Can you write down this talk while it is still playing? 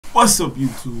What's up,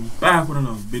 YouTube? Back with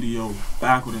another video,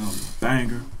 back with another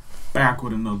banger, back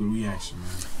with another reaction, man.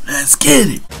 Let's get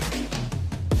it.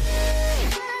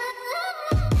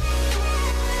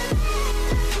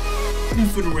 We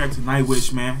finna react to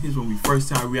NIGHTWISH, man. Here's when we first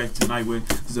time react to NIGHTWISH.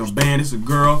 This is a band, it's a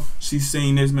girl. She's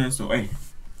seen this, man, so hey.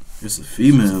 It's a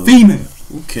female. Female.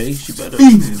 Okay, she better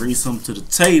Female. bring something to the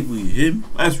table, you hear me?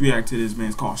 Let's react to this, man.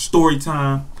 It's called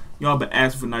Storytime. Y'all been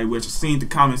asking for NIGHTWISH. I seen the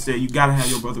comments say you gotta have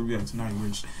your brother react to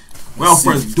NIGHTWISH. Without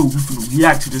further ado, we finna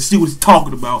react to this, see what he's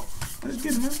talking about. Let's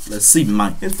get it, man. Let's see,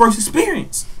 Mike. His first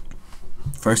experience.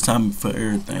 First time for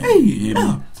everything. Hey, you hear me?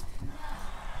 I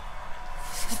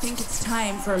think it's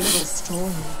time for a little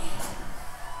story.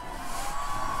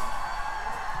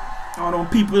 All them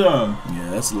people, Yeah,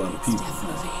 that's a lot of people.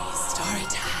 Definitely story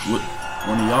time.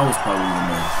 One of y'all was probably in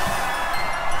there.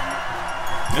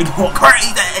 they going crazy.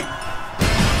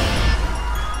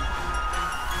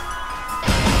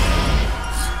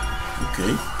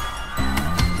 Okay.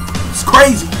 It's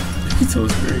crazy. He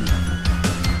told us crazy.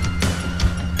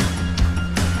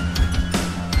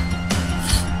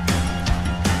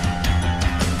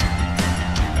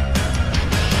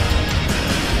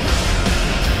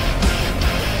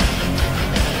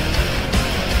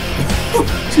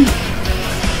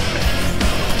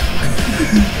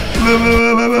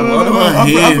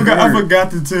 I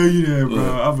forgot to tell you that,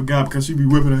 bro. I forgot because she be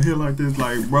whipping her hair like this,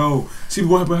 like, bro. She be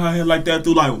whipping her hair like that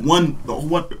through like one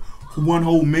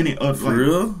whole minute of for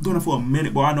real? Doing it for a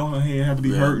minute, boy. I know her hair had to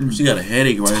be hurting. She got a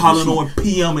headache, right? Tylenol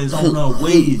PM is on her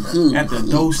way at the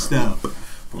doorstep.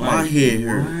 My hair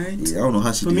hurt. Yeah, I don't know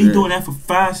how she. For me doing that for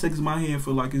 5 seconds, my hair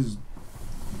feel like it's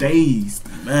dazed.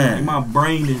 Man, like my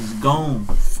brain is gone.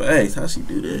 Facts. How she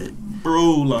do that?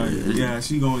 Bro, like, yeah,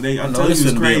 she gonna. I know tell you, it's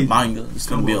gonna crazy. be a banger. It's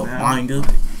gonna be a banger.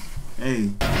 Hey. She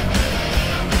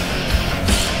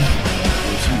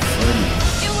funny.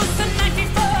 It was the night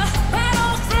before, right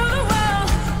all through the world.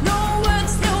 No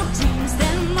words, no dreams,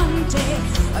 then Monday.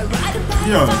 I ride by the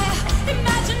fire,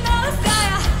 imagine all the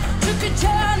fire. Took a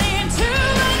journey into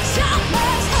a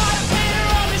childless heart. A painter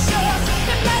on the shore,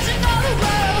 imagine all the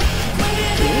world. When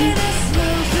it hit us,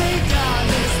 we'll take on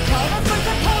this color for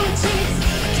the poetry.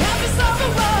 Canvas of the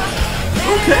world.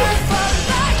 Okay.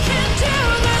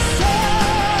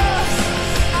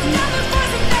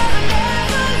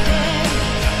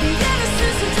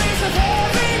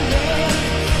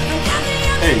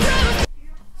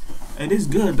 Hey, this is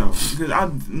good though, because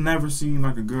I've never seen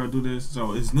like a girl do this,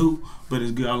 so it's new, but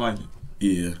it's good. I like it.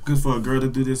 Yeah. Because for a girl to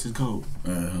do this is cold.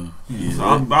 Yeah. So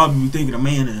I'll be thinking a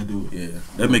man that'll do it. Yeah.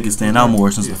 That make it stand out more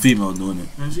since the female doing it.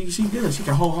 And she good. She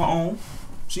can hold her own.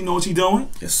 She know what she doing.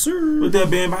 Yes, sir. With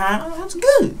that band behind her, that's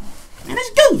good. And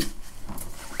it's good.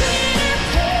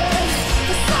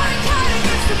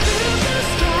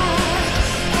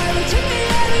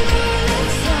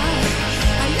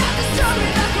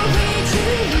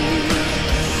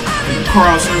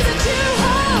 Crowd surfing.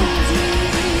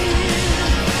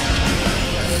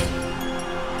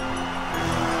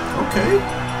 Okay.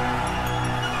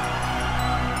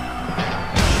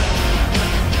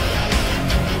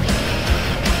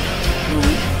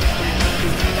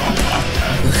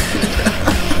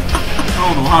 I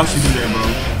don't know how she do that, bro.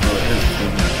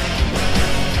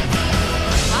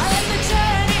 I am the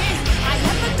journey, I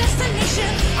am the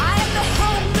destination, I am the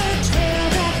home, the trail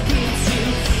that leads you.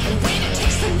 And when it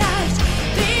takes the night,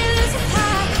 the illusion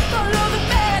high, follow the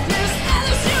madness,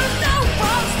 as you know,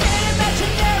 I'm still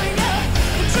imaginary up,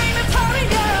 the dream of hurry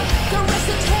up, caress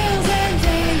the tales and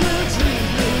they will dream,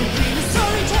 will be the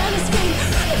storyteller's game.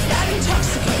 It's that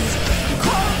intoxicates, the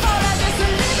core of all that is the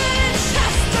living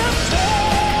chest of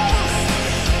tales.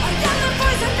 I got the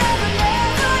voice I never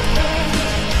heard,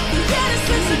 the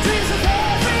innocence, the dreams of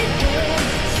every day.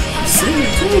 Sing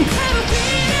it too.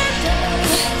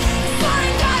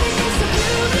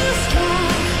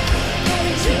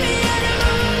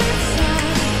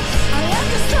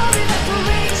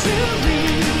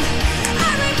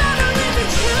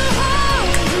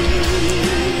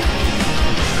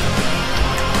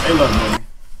 Hey, look, man.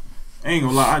 I ain't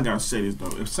gonna lie, I gotta say this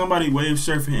though. If somebody wave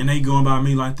surfing and they going by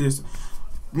me like this,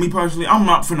 me personally, I'm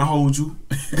not finna hold you.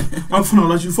 I'm finna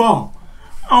let you fall.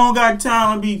 I don't got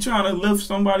time to be trying to lift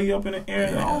somebody up in the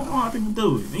air. I don't know how people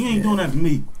do it. He ain't doing that to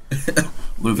me.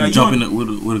 What if you jump in the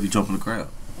what if you jump in the crowd?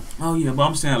 Oh yeah, but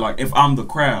I'm saying like if I'm the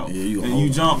crowd and you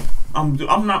jump, I'm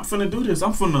not finna do this.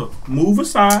 I'm finna move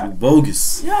aside.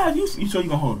 Bogus. Yeah, you sure you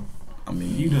gonna hold him? I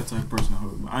mean, you that type of person to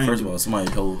hold him. First of all, somebody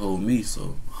hold me,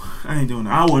 so I ain't doing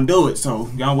that. I wouldn't do it, so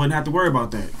y'all wouldn't have to worry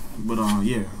about that. But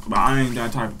yeah, but I ain't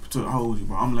that type to hold you,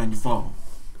 bro. I'm letting you fall.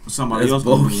 Somebody else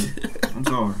gonna do it. I'm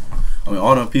sorry. I mean,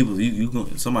 all them people,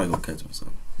 somebody gonna catch them. So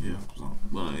Yeah, so,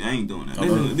 but I ain't doing that. Oh,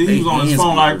 He was on his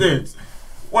phone like this.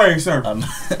 Wait, sir. I'm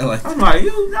like,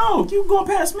 you going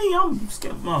past me? I'm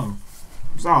scared. No,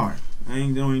 I'm sorry. I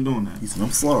ain't doing that. He said,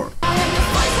 I'm sorry.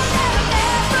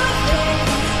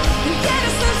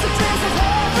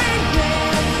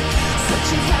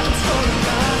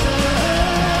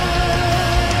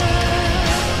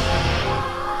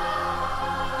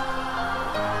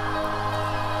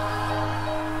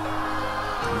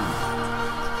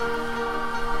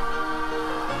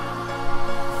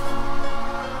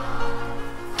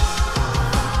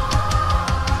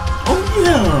 Oh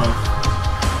yeah.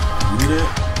 You hear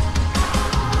that?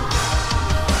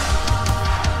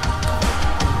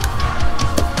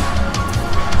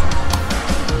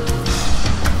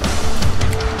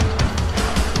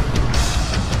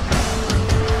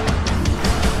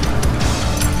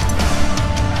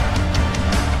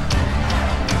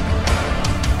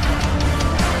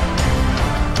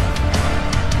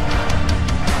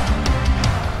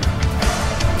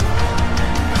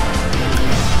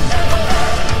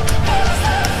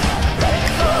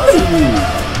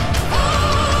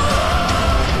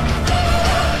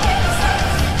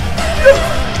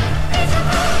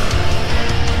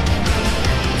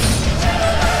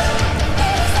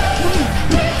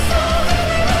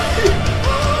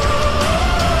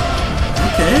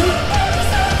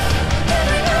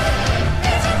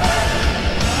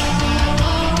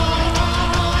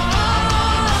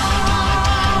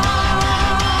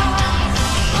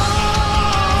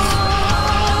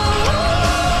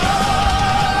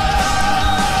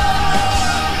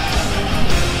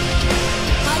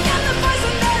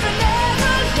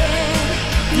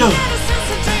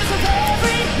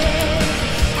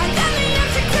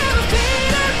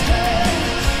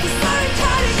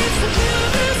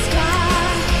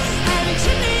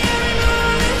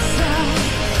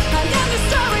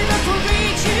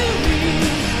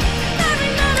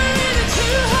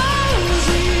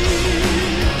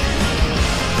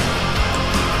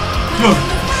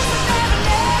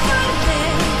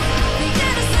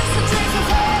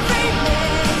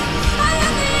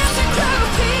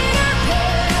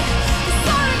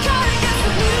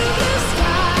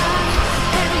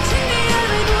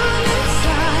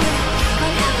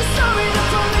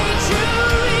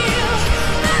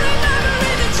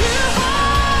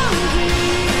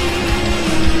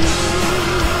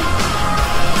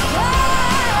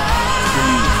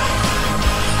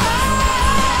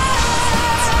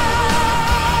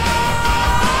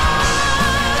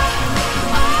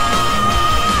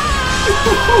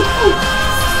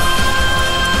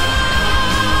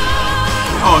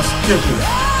 Oh, skip it.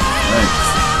 Thanks.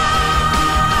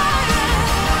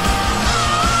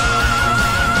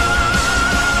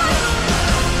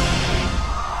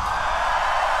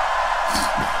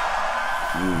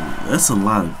 That's a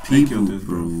lot of people,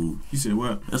 bro. You said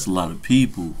what? That's a lot of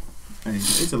people. Hey,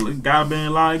 gotta be a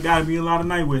lot of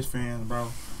NIGHTWISH fans, bro.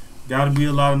 Gotta be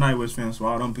a lot of NIGHTWISH fans for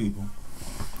all them people.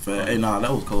 Hey, nah,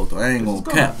 that was cold though. I ain't gonna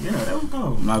cap. Yeah, that was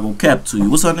cold. I'm not gonna cap to you.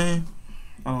 What's her name?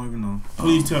 I don't even know.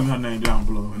 Please tell me her name down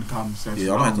below in the comment section.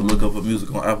 Yeah, I'm gonna have to look up her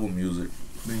music on Apple Music.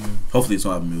 Yeah. Hopefully it's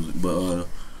on Apple Music, but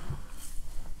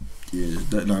yeah,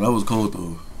 that was cold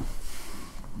though.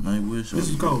 NIGHTWISH. This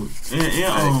is cold. And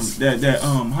that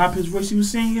high pitched voice she was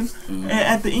singing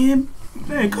at the end.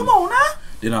 Man, come on now.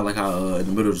 Then I like how in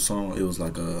the middle of the song it was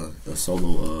like a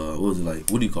solo. What was it like?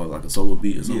 What do you call it? Like a solo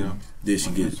beat or something? Yeah. Then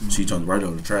she jumped right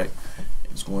on the track.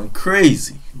 It's going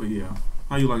crazy. But yeah,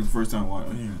 how you like the first time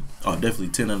watching? Yeah. Oh, definitely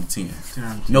 10 out of 10. 10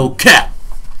 out of 10. No cap.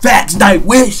 Facts,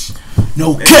 NIGHTWISH.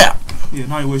 No cap. Yeah,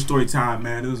 NIGHTWISH Storytime,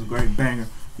 man. It was a great banger.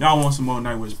 Y'all want some more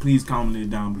NIGHTWISH? Please comment it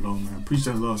down below, man.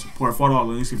 Appreciate the love, support. Follow all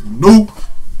the links if you're new.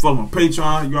 Follow my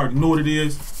Patreon. You already know what it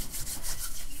is.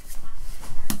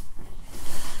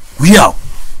 We out.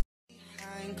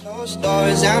 Behind closed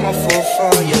doors, I'm a fool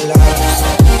for your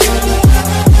love.